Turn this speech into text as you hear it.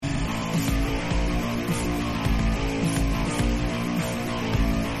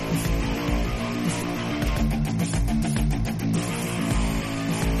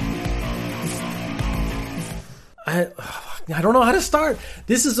I don't know how to start.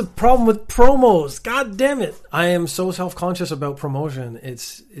 This is a problem with promos. God damn it. I am so self-conscious about promotion.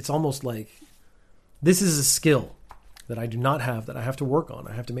 It's almost like this is a skill that I do not have, that I have to work on.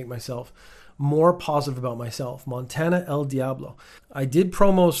 I have to make myself more positive about myself. Montana El Diablo. I did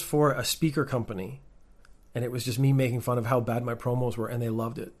promos for a speaker company, and it was just me making fun of how bad my promos were, and they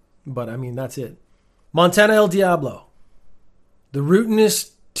loved it. But I mean, that's it. Montana El Diablo. The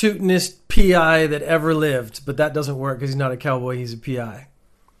rootinest, tootinest PI that ever lived, but that doesn't work because he's not a cowboy, he's a PI.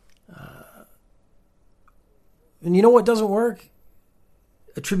 And you know what doesn't work?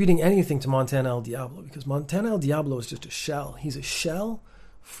 Attributing anything to Montana El Diablo, because Montana El Diablo is just a shell. He's a shell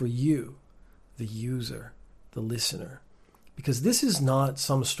for you, the user, the listener. Because this is not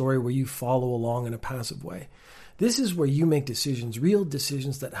some story where you follow along in a passive way. This is where you make decisions, real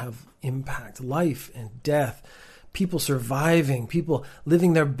decisions that have impact, life and death, people surviving, people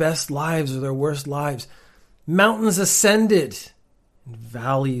living their best lives or their worst lives, mountains ascended, and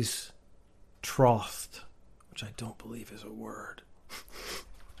valleys trothed, which I don't believe is a word.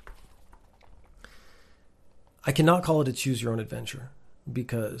 I cannot call it a choose your own adventure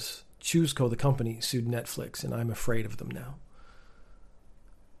because ChooseCo, the company, sued Netflix, and I'm afraid of them now.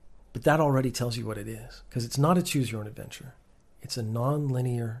 But that already tells you what it is, because it's not a choose your own adventure. It's a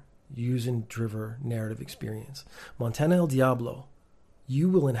non-linear, use-and-driver narrative experience. Montana El Diablo, you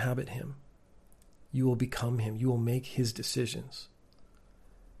will inhabit him. You will become him. You will make his decisions.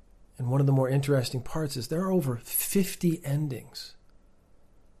 And one of the more interesting parts is there are over 50 endings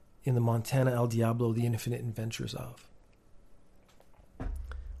in the Montana El Diablo, The Infinite Adventures of.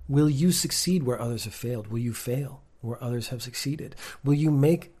 Will you succeed where others have failed? Will you fail where others have succeeded? Will you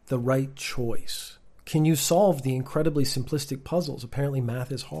make the right choice? Can you solve the incredibly simplistic puzzles? Apparently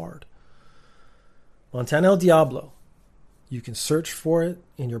math is hard. Montana El Diablo. You can search for it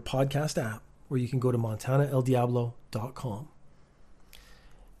in your podcast app, or you can go to montanaeldiablo.com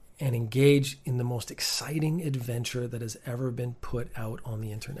and engage in the most exciting adventure that has ever been put out on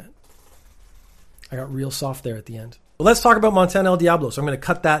the internet. I got real soft there at the end. But let's talk about Montana El Diablo. So I'm going to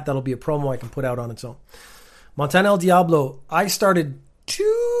cut that. That'll be a promo I can put out on its own. Montana El Diablo, I started 2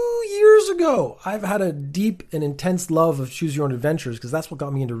 years ago. I've had a deep and intense love of choose your own adventures because that's what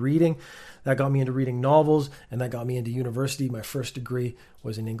got me into reading. That got me into reading novels, and that got me into university. My first degree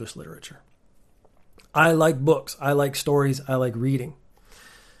was in English literature. I like books. I like stories. I like reading.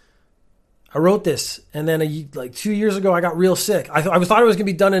 I wrote this, and then 2 years ago, I got real sick. I thought it was going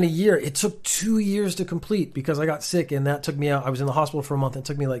to be done in a year. It took 2 years to complete because I got sick, and that took me out. I was in the hospital for a month. It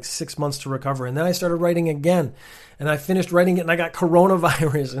took me 6 months to recover, and then I started writing again, and I finished writing it, and I got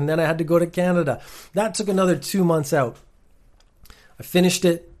coronavirus, and then I had to go to Canada. That took another 2 months out. I finished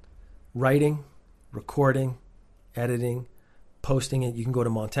it, writing, recording, editing, posting it. You can go to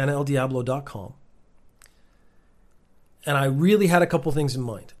montanaeldiablo.com. And I really had a couple things in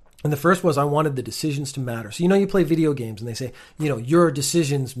mind. And the first was I wanted the decisions to matter. So, you play video games and they say, your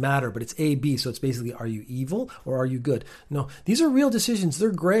decisions matter, but it's A, B. So it's basically, are you evil or are you good? No, these are real decisions.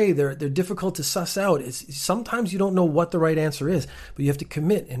 They're gray. They're difficult to suss out. Sometimes you don't know what the right answer is, but you have to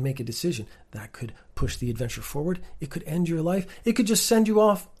commit and make a decision. That could push the adventure forward. It could end your life. It could just send you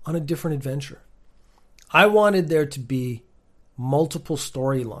off on a different adventure. I wanted there to be multiple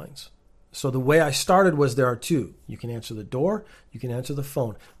storylines. So the way I started was there are two. You can answer the door, you can answer the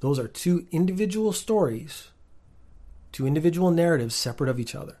phone. Those are two individual stories, two individual narratives separate of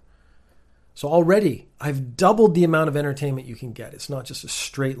each other. So already I've doubled the amount of entertainment you can get. It's not just a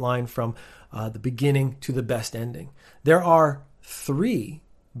straight line from the beginning to the best ending. There are 3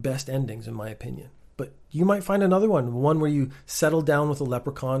 best endings in my opinion. But you might find another one where you settle down with a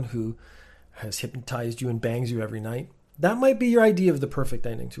leprechaun who has hypnotized you and bangs you every night. That might be your idea of the perfect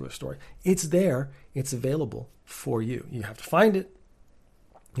ending to a story. It's there. It's available for you. You have to find it.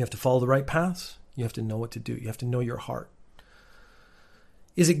 You have to follow the right paths. You have to know what to do. You have to know your heart.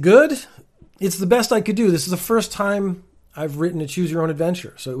 Is it good? It's the best I could do. This is the first time I've written a choose your own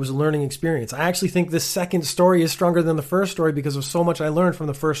adventure. So it was a learning experience. I actually think this second story is stronger than the first story because of so much I learned from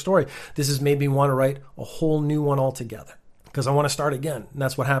the first story. This has made me want to write a whole new one altogether because I want to start again. And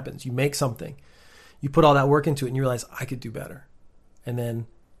that's what happens. You make something. You put all that work into it and you realize I could do better. And then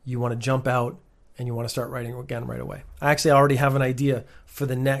you want to jump out and you want to start writing again right away. I actually already have an idea for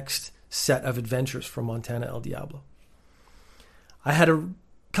the next set of adventures from Montana El Diablo. I had a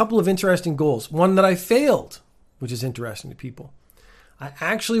couple of interesting goals. One that I failed, which is interesting to people. I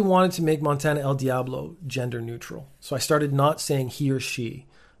actually wanted to make Montana El Diablo gender neutral. So I started not saying he or she.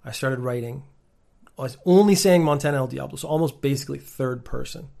 I started writing, I was only saying Montana El Diablo. So almost basically third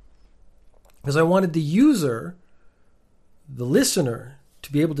person. Because I wanted the user, the listener,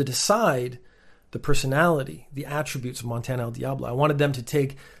 to be able to decide the personality, the attributes of Montana El Diablo. I wanted them to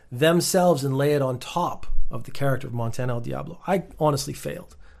take themselves and lay it on top of the character of Montana El Diablo. I honestly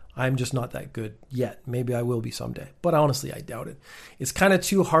failed. I'm just not that good yet. Maybe I will be someday. But honestly, I doubt it. It's kind of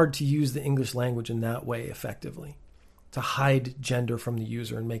too hard to use the English language in that way effectively, to hide gender from the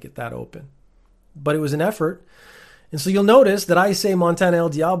user and make it that open. But it was an effort. And so you'll notice that I say Montana El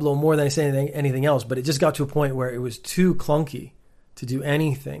Diablo more than I say anything else, but it just got to a point where it was too clunky to do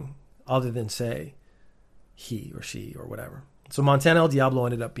anything other than say he or she or whatever. So Montana El Diablo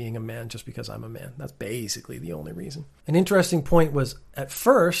ended up being a man just because I'm a man. That's basically the only reason. An interesting point was, at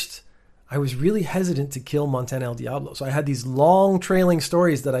first, I was really hesitant to kill Montana El Diablo. So I had these long trailing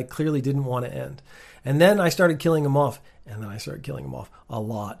stories that I clearly didn't want to end. And then I started killing him off. And then I started killing him off a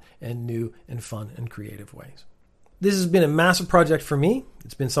lot in new and fun and creative ways. This has been a massive project for me.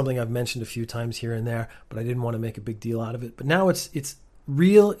 It's been something I've mentioned a few times here and there, but I didn't want to make a big deal out of it. But now it's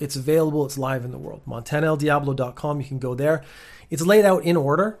real, it's available, it's live in the world. MontanaElDiablo.com, you can go there. It's laid out in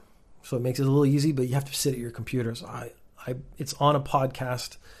order, so it makes it a little easy, but you have to sit at your computer. So it's on a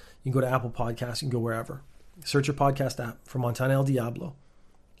podcast. You can go to Apple Podcasts, you can go wherever. Search your podcast app for Montana El Diablo,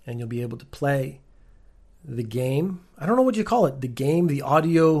 and you'll be able to play the game. I don't know what you call it. The game, the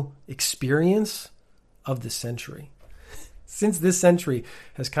audio experience of the century. Since this century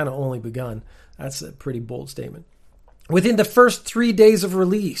has kind of only begun, that's a pretty bold statement. Within the first 3 days of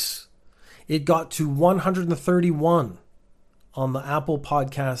release, it got to 131 on the Apple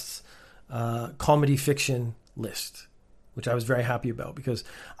Podcasts comedy fiction list, which I was very happy about because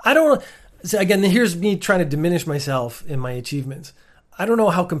I don't. So again, here's me trying to diminish myself in my achievements. I don't know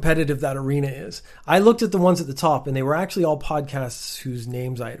how competitive that arena is. I looked at the ones at the top, and they were actually all podcasts whose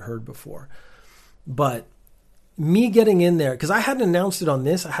names I had heard before. But me getting in there, because I hadn't announced it on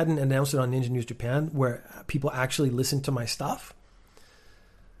this, I hadn't announced it on Ninja News Japan, where people actually listen to my stuff.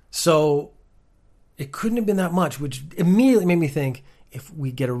 So it couldn't have been that much, which immediately made me think, if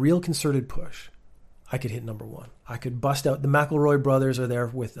we get a real concerted push, I could hit number one. I could bust out. The McElroy brothers are there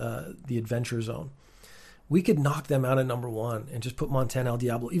with the Adventure Zone. We could knock them out at number one and just put Montana El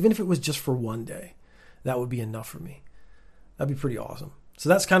Diablo, even if it was just for one day. That would be enough for me. That'd be pretty awesome. So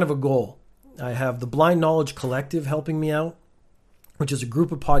that's kind of a goal. I have the Blind Knowledge Collective helping me out, which is a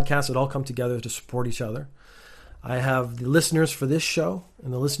group of podcasts that all come together to support each other. I have the listeners for this show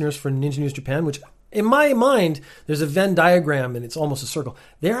and the listeners for Ninja News Japan, which in my mind, there's a Venn diagram and it's almost a circle.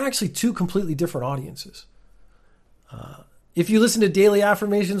 They're actually two completely different audiences. If you listen to Daily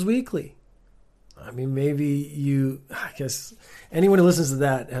Affirmations Weekly, I mean, I guess anyone who listens to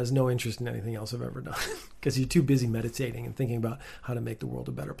that has no interest in anything else I've ever done because you're too busy meditating and thinking about how to make the world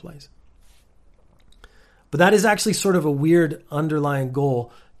a better place. But that is actually sort of a weird underlying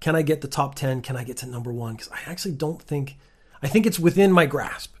goal. Can I get the top 10? Can I get to number one? Because I actually I think it's within my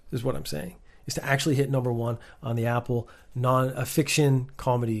grasp, is what I'm saying, is to actually hit number one on the Apple fiction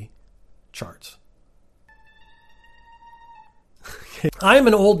comedy charts. I am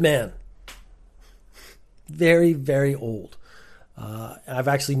an old man. Very, very old. I've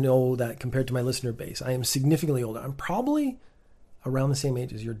actually know that compared to my listener base. I am significantly older. I'm probably around the same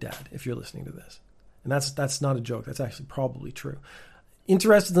age as your dad, if you're listening to this. And that's not a joke. That's actually probably true.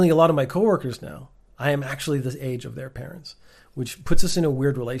 Interestingly, a lot of my coworkers now, I am actually the age of their parents, which puts us in a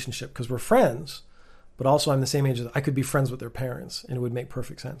weird relationship because we're friends, but also I'm the same age as I could be friends with their parents, and it would make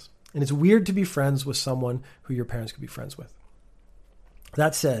perfect sense. And it's weird to be friends with someone who your parents could be friends with.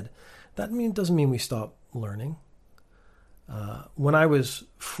 That said, doesn't mean we stop learning. When I was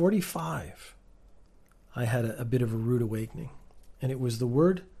 45, I had a bit of a rude awakening, and it was the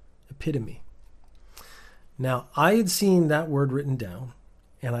word epitome. Now, I had seen that word written down,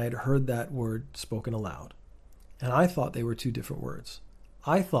 and I had heard that word spoken aloud, and I thought they were two different words.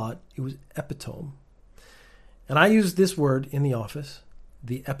 I thought it was epitome, and I used this word in the office,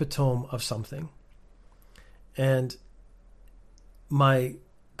 the epitome of something, and my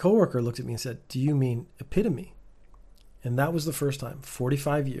coworker looked at me and said, "Do you mean epitome?" And that was the first time,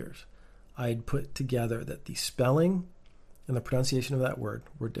 45 years, I had put together that the spelling and the pronunciation of that word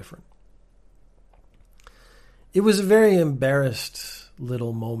were different. It was a very embarrassing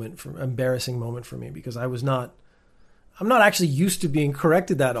moment for me because I'm not actually used to being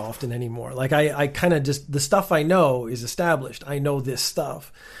corrected that often anymore. Like I kind of just, the stuff I know is established. I know this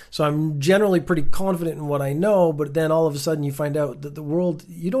stuff. So I'm generally pretty confident in what I know, but then all of a sudden you find out that the world,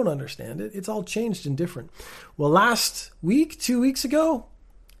 you don't understand it. It's all changed and different. Well, last week, 2 weeks ago,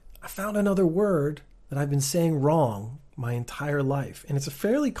 I found another word that I've been saying wrong my entire life. And it's a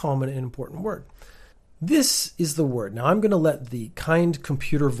fairly common and important word. This is the word. Now I'm going to let the kind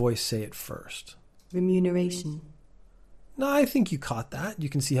computer voice say it first. Remuneration. No, I think you caught that. You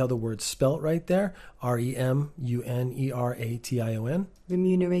can see how the word's spelt right there. Remuneration.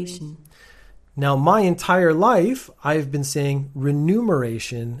 Remuneration. Now, my entire life, I've been saying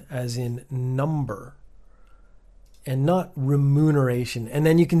remuneration as in number and not remuneration. And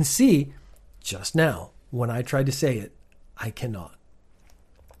then you can see just now, when I tried to say it, I cannot.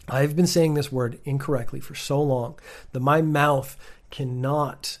 I've been saying this word incorrectly for so long that my mouth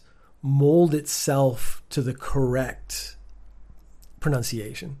cannot mold itself to the correct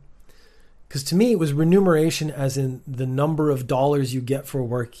pronunciation. Because to me, it was remuneration as in the number of dollars you get for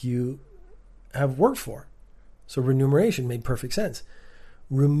work you have worked for. So remuneration made perfect sense.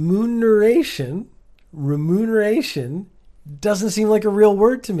 Remuneration doesn't seem like a real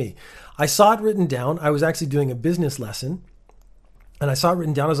word to me. I saw it written down. I was actually doing a business lesson and I saw it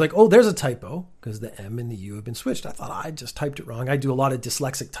written down. I was like, oh, there's a typo because the M and the U have been switched. I thought I just typed it wrong. I do a lot of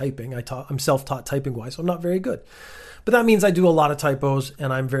dyslexic typing. I'm self-taught typing wise, so I'm not very good. But that means I do a lot of typos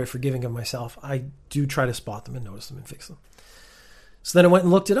and I'm very forgiving of myself. I do try to spot them and notice them and fix them. So then I went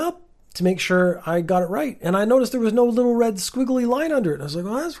and looked it up to make sure I got it right. And I noticed there was no little red squiggly line under it. I was like,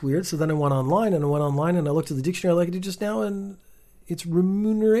 oh, that's weird. So then I went online and I looked at the dictionary like I did just now, and it's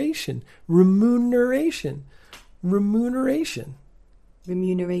remuneration. Remuneration. Remuneration.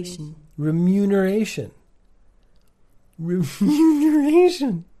 Remuneration. Remuneration.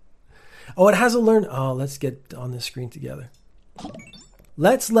 Remuneration. Oh, it has a learn. Oh, let's get on this screen together.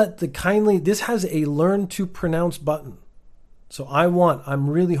 Let's let the kindly, this has a learn to pronounce button. So I'm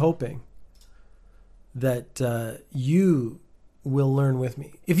really hoping that you will learn with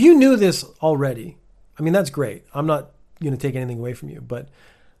me. If you knew this already, I mean, that's great. I'm not going to take anything away from you, but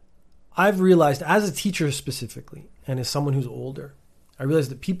I've realized as a teacher specifically, and as someone who's older, I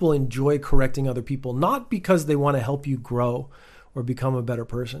realized that people enjoy correcting other people, not because they want to help you grow or become a better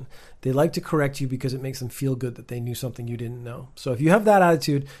person. They like to correct you because it makes them feel good that they knew something you didn't know. So if you have that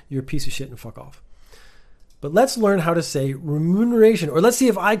attitude, you're a piece of shit and fuck off. But let's learn how to say remuneration, or let's see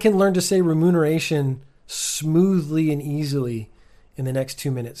if I can learn to say remuneration smoothly and easily in the next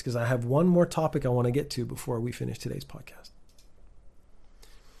 2 minutes, because I have one more topic I want to get to before we finish today's podcast.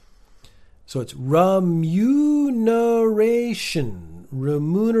 So it's remuneration.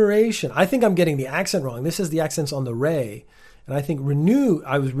 Remuneration. I think I'm getting the accent wrong. This is the accents on the re. And I think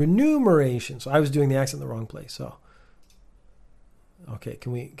I was remuneration. So I was doing the accent in the wrong place. So, okay,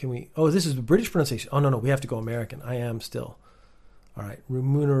 can we, oh, this is the British pronunciation. Oh, no, we have to go American. I am still. All right,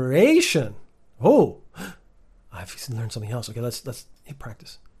 remuneration. Oh, I've learned something else. Okay, let's hit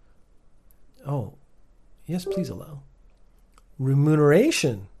practice. Oh, yes, please allow.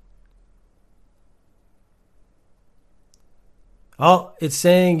 Remuneration. Oh, it's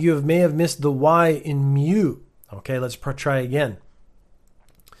saying you may have missed the Y in mu. Okay, let's try again.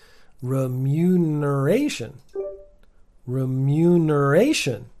 Remuneration.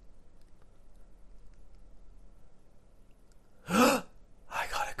 Remuneration. I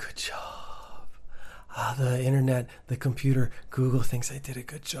got a good job. The internet, the computer, Google thinks I did a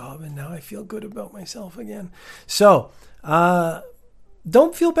good job, and now I feel good about myself again. So,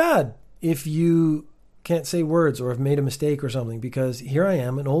 don't feel bad if you can't say words or have made a mistake or something, because here I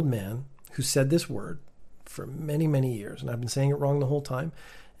am, an old man who said this word for many, many years, and I've been saying it wrong the whole time,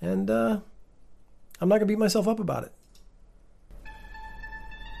 and I'm not going to beat myself up about it.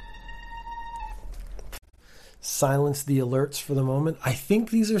 Silence the alerts for the moment. I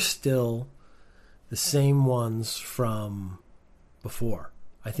think these are still the same ones from before.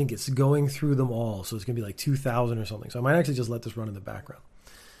 I think it's going through them all, so it's going to be like 2,000 or something. So I might actually just let this run in the background.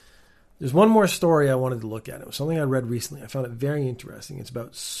 There's one more story I wanted to look at. It was something I read recently. I found it very interesting. It's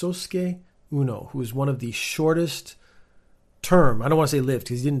about Sosuke Uno, who is one of the shortest term, I don't want to say lived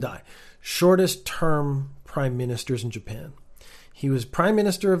because he didn't die, shortest term prime ministers in Japan. He was prime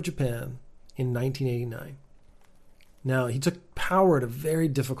minister of Japan in 1989. Now, he took power at a very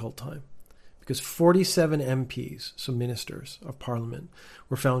difficult time because 47 MPs, so ministers of parliament,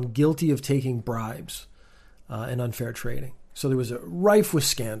 were found guilty of taking bribes and unfair trading. So there was a rife with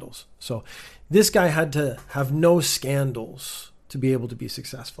scandals. So this guy had to have no scandals to be able to be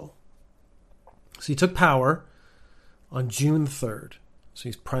successful. So he took power on June 3rd. So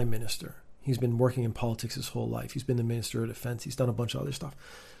he's prime minister. He's been working in politics his whole life. He's been the minister of defense. He's done a bunch of other stuff.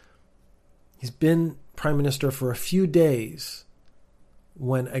 He's been prime minister for a few days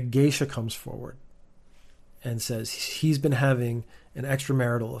when a geisha comes forward and says he's been having an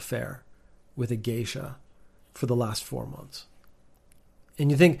extramarital affair with a geisha for the last 4 months. And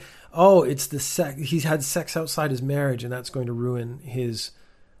you think, oh, it's the sex. He's had sex outside his marriage, and that's going to ruin his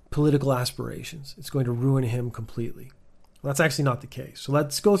political aspirations. It's going to ruin him completely. Well, that's actually not the case. So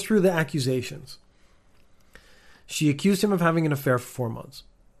let's go through the accusations. She accused him of having an affair for 4 months.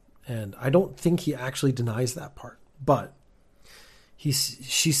 And I don't think he actually denies that part. But she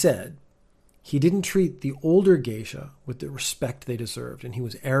said he didn't treat the older geisha with the respect they deserved, and he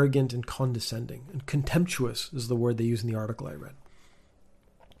was arrogant and condescending, and contemptuous is the word they use in the article I read.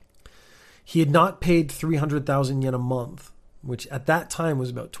 He had not paid 300,000 yen a month, which at that time was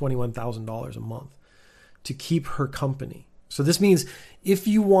about $21,000 a month, to keep her company. So this means if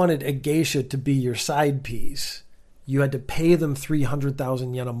you wanted a geisha to be your side piece, you had to pay them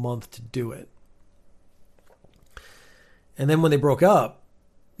 300,000 yen a month to do it. And then when they broke up,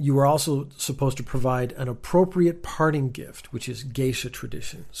 you were also supposed to provide an appropriate parting gift, which is geisha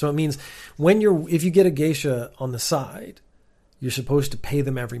tradition. So it means if you get a geisha on the side, you're supposed to pay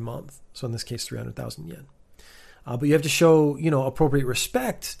them every month. So in this case, 300,000 yen. But you have to show, appropriate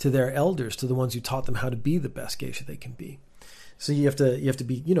respect to their elders, to the ones who taught them how to be the best geisha they can be. So you have to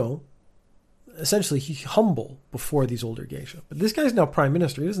be, essentially humble before these older geisha. But this guy's now prime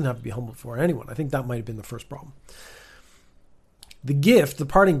minister. He doesn't have to be humble before anyone. I think that might have been the first problem. The gift, the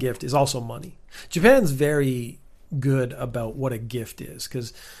parting gift, is also money. Japan's very good about what a gift is,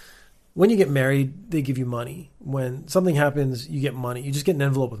 because when you get married, they give you money. When something happens, you get money. You just get an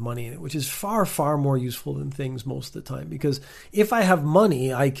envelope with money in it, which is far, far more useful than things most of the time. Because if I have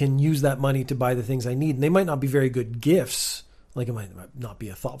money, I can use that money to buy the things I need. And they might not be very good gifts, like it might not be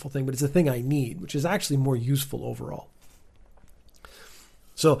a thoughtful thing, but it's a thing I need, which is actually more useful overall.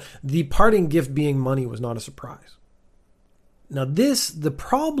 So the parting gift being money was not a surprise. Now the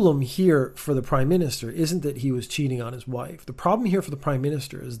problem here for the prime minister isn't that he was cheating on his wife. The problem here for the prime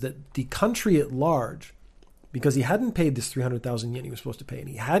minister is that the country at large, because he hadn't paid this 300,000 yen he was supposed to pay, and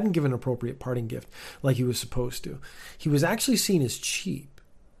he hadn't given an appropriate parting gift like he was supposed to, he was actually seen as cheap.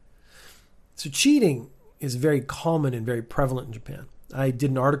 So cheating is very common and very prevalent in Japan. I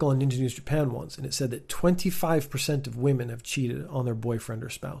did an article on Ninja News Japan once, and it said that 25% of women have cheated on their boyfriend or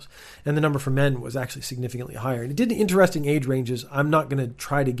spouse. And the number for men was actually significantly higher. And it did interesting age ranges. I'm not going to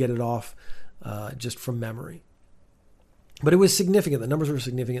try to get it off just from memory. But it was significant. The numbers were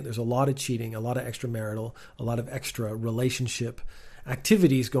significant. There's a lot of cheating, a lot of extramarital, a lot of extra relationship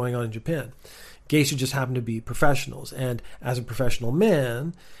activities going on in Japan. Geisha just happen to be professionals. And as a professional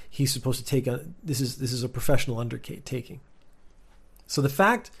man, he's supposed to take this is a professional undertaking. So the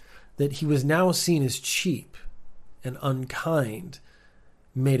fact that he was now seen as cheap and unkind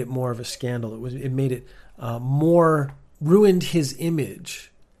made it more of a scandal. It made it ruined his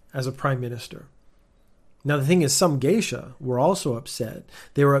image as a prime minister. Now the thing is, some geisha were also upset.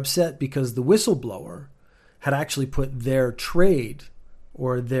 They were upset because the whistleblower had actually put their trade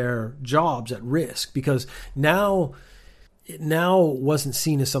or their jobs at risk, because it now wasn't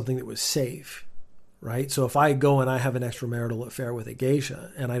seen as something that was safe. Right? So if I go and I have an extramarital affair with a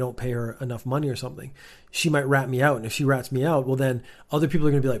geisha and I don't pay her enough money or something, she might rat me out. And if she rats me out, well, then other people are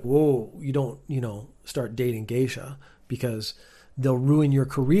going to be like, whoa, you don't, start dating geisha, because they'll ruin your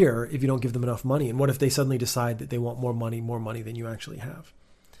career if you don't give them enough money. And what if they suddenly decide that they want more money than you actually have?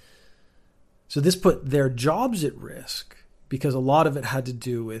 So this put their jobs at risk, because a lot of it had to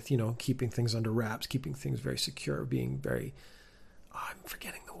do with, keeping things under wraps, keeping things very secure, being very, I'm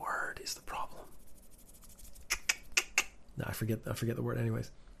forgetting the word is the problem. No, I forget the word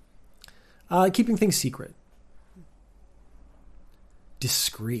anyways. Keeping things secret.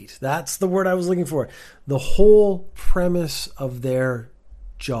 Discreet. That's the word I was looking for. The whole premise of their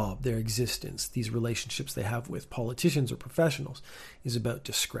job, their existence, these relationships they have with politicians or professionals, is about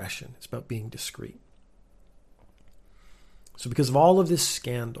discretion. It's about being discreet. So because of all of this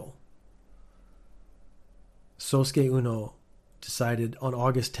scandal, Sosuke Uno decided on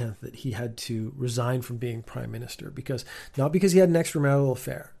August 10th that he had to resign from being prime minister, not because he had an extramarital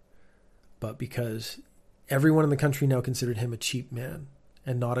affair, but because everyone in the country now considered him a cheap man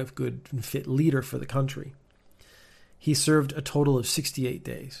and not a good and fit leader for the country. He served a total of 68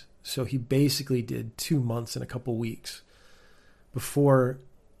 days. So he basically did 2 months and a couple weeks before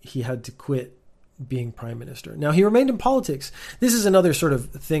he had to quit being prime minister. Now, he remained in politics. This is another sort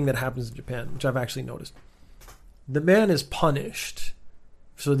of thing that happens in Japan, which I've actually noticed. The man is punished.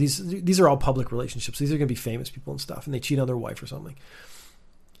 So these are all public relationships. These are going to be famous people and stuff, and they cheat on their wife or something.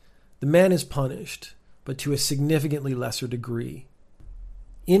 The man is punished, but to a significantly lesser degree.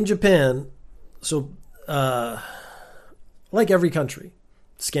 In Japan, so like every country,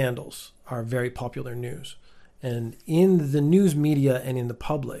 scandals are very popular news. And in the news media and in the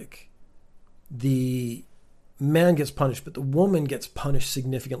public, the man gets punished, but the woman gets punished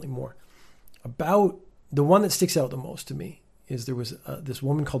significantly more. The one that sticks out the most to me is there was this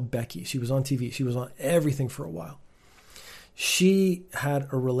woman called Becky. She was on TV. She was on everything for a while. She had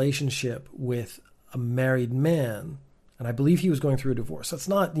a relationship with a married man, and I believe he was going through a divorce. That's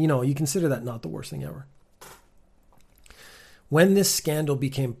not, you consider that not the worst thing ever. When this scandal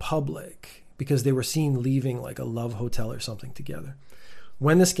became public, because they were seen leaving like a love hotel or something together,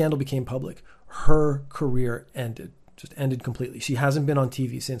 when the scandal became public, her career just ended completely. She hasn't been on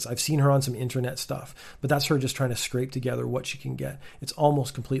TV since. I've seen her on some internet stuff, but that's her just trying to scrape together what she can get. It's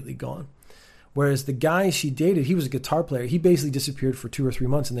almost completely gone. Whereas the guy she dated, he was a guitar player. He basically disappeared for 2 or 3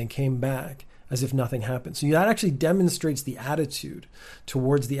 months and then came back as if nothing happened. So that actually demonstrates the attitude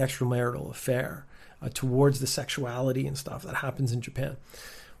towards the extramarital affair, towards the sexuality and stuff that happens in Japan.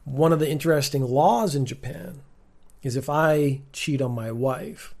 One of the interesting laws in Japan is if I cheat on my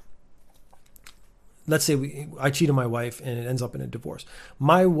wife, let's say I cheat on my wife and it ends up in a divorce,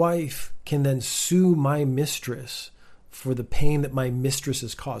 my wife can then sue my mistress for the pain that my mistress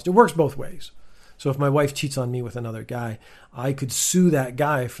has caused. It works both ways. So if my wife cheats on me with another guy, I could sue that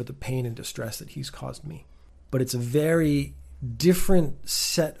guy for the pain and distress that he's caused me. But it's a very different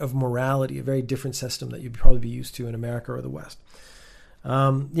set of morality, a very different system that you'd probably be used to in America or the West. So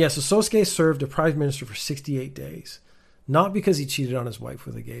Sosuke served a prime minister for 68 days, not because he cheated on his wife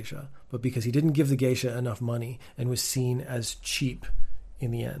with a geisha, but because he didn't give the geisha enough money and was seen as cheap in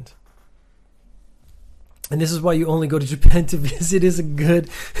the end. And this is why you only go to Japan to visit is a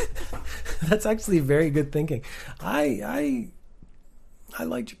good... That's actually very good thinking. I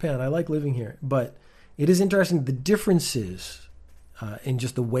like Japan. I like living here. But it is interesting. The differences in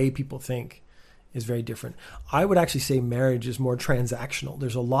just the way people think is very different. I would actually say marriage is more transactional.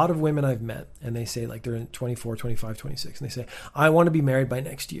 There's a lot of women I've met, and they say like they're in 24, 25, 26, and they say, I want to be married by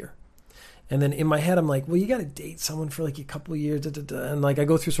next year. And then in my head, I'm like, well, you got to date someone for like a couple of years. And like I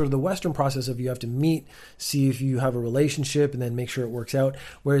go through sort of the Western process of you have to meet, see if you have a relationship, and then make sure it works out.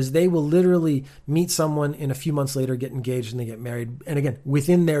 Whereas they will literally meet someone and a few months later get engaged and they get married. And again,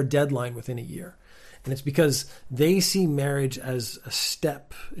 within their deadline, within a year. And it's because they see marriage as a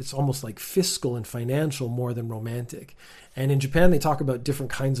step. It's almost like fiscal and financial more than romantic. And in Japan, they talk about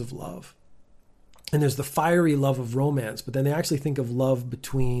different kinds of love. And there's the fiery love of romance, but then they actually think of love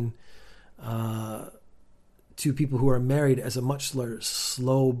between two people who are married as a much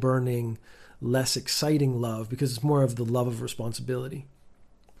slow burning, less exciting love, because it's more of the love of responsibility.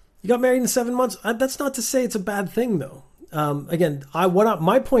 You got married in 7 months. That's not to say it's a bad thing, though. Again,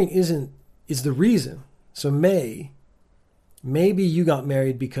 my point is the reason. So maybe you got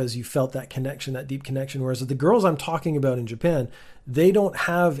married because you felt that connection, that deep connection. Whereas the girls I'm talking about in Japan, they don't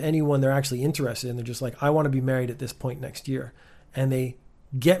have anyone they're actually interested in. They're just like, I want to be married at this point next year. And they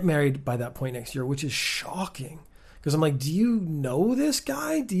get married by that point next year, which is shocking. Because I'm like, do you know this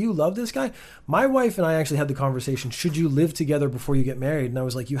guy? Do you love this guy? My wife and I actually had the conversation, should you live together before you get married? And I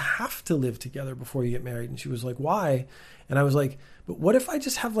was like, you have to live together before you get married. And she was like, why? And I was like, but what if I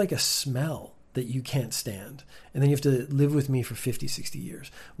just have like a smell that you can't stand? And then you have to live with me for 50, 60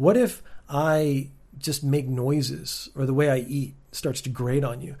 years. What if I just make noises or the way I eat starts to grate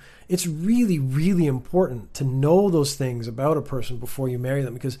on you? It's really, really important to know those things about a person before you marry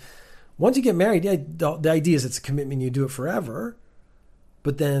them, because once you get married, the idea is it's a commitment, you do it forever,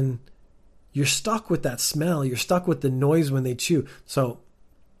 but then you're stuck with that smell. You're stuck with the noise when they chew. So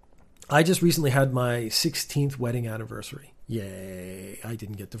I just recently had my 16th wedding anniversary. Yay, I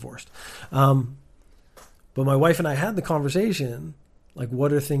didn't get divorced. But my wife and I had the conversation, like,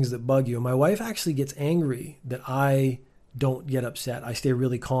 what are things that bug you? And my wife actually gets angry that I don't get upset. I stay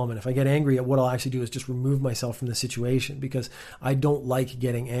really calm. And if I get angry, what I'll actually do is just remove myself from the situation because I don't like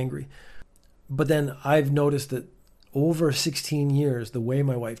getting angry. But then I've noticed that over 16 years, the way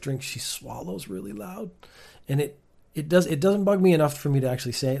my wife drinks, she swallows really loud. And it doesn't bug me enough for me to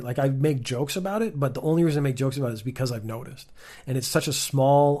actually say it. Like, I make jokes about it, but the only reason I make jokes about it is because I've noticed. And it's such a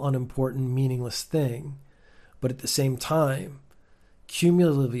small, unimportant, meaningless thing. But at the same time,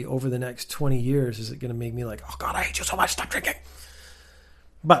 cumulatively over the next 20 years, is it going to make me like, oh God, I hate you so much, stop drinking.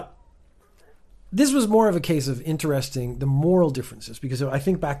 But this was more of a case of the moral differences, because I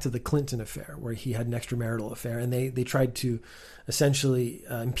think back to the Clinton affair where he had an extramarital affair, and they tried to essentially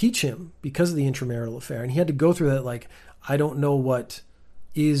impeach him because of the intramarital affair. And he had to go through that, like, I don't know what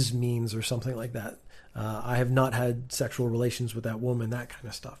is means or something like that. I have not had sexual relations with that woman, that kind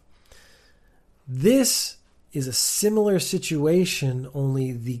of stuff. This is a similar situation,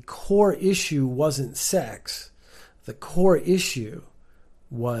 only the core issue wasn't sex. The core issue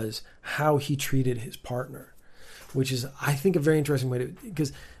was how he treated his partner, which is, I think, a very interesting way to,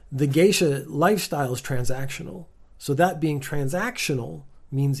 because the geisha lifestyle is transactional. So that being transactional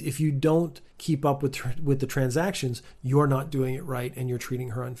means if you don't keep up with the transactions, you're not doing it right and you're treating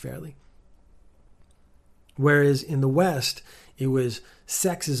her unfairly. Whereas in the West, it was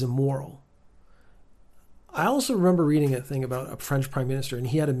sex is immoral. I also remember reading a thing about a French prime minister, and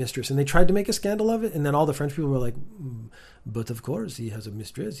he had a mistress, and they tried to make a scandal of it, and then all the French people were like, but of course he has a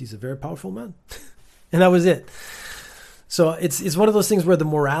mistress. He's a very powerful man. And that was it. So it's one of those things where the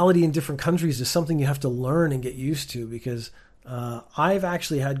morality in different countries is something you have to learn and get used to, because I've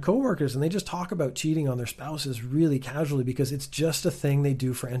actually had coworkers and they just talk about cheating on their spouses really casually because it's just a thing they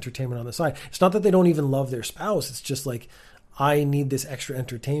do for entertainment on the side. It's not that they don't even love their spouse. It's just like, I need this extra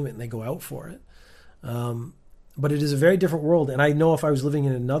entertainment, and they go out for it. But it is a very different world. And I know if I was living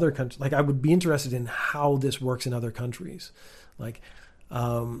in another country, like I would be interested in how this works in other countries. Like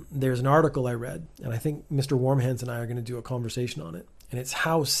there's an article I read, and I think Mr. Warmhands and I are going to do a conversation on it. And it's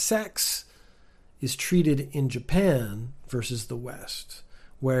how sex is treated in Japan versus the West,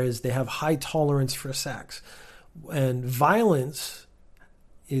 whereas they have high tolerance for sex. And violence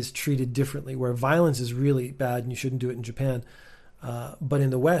is treated differently, where violence is really bad and you shouldn't do it in Japan. But in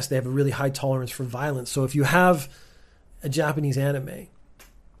the West, they have a really high tolerance for violence. So if you have a Japanese anime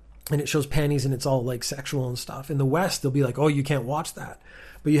and it shows panties and it's all like sexual and stuff, in the West, they'll be like, oh, you can't watch that.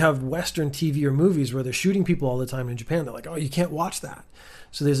 But you have Western TV or movies where they're shooting people all the time in Japan. They're like, oh, you can't watch that.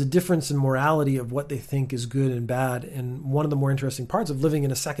 So there's a difference in morality of what they think is good and bad. And one of the more interesting parts of living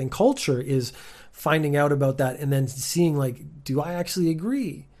in a second culture is finding out about that and then seeing, like, do I actually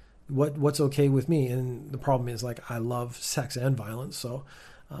agree? What's okay with me? And the problem is, like, I love sex and violence. So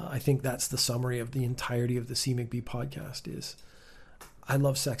I think that's the summary of the entirety of the C. McBee podcast is I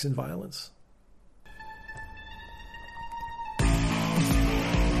love sex and violence.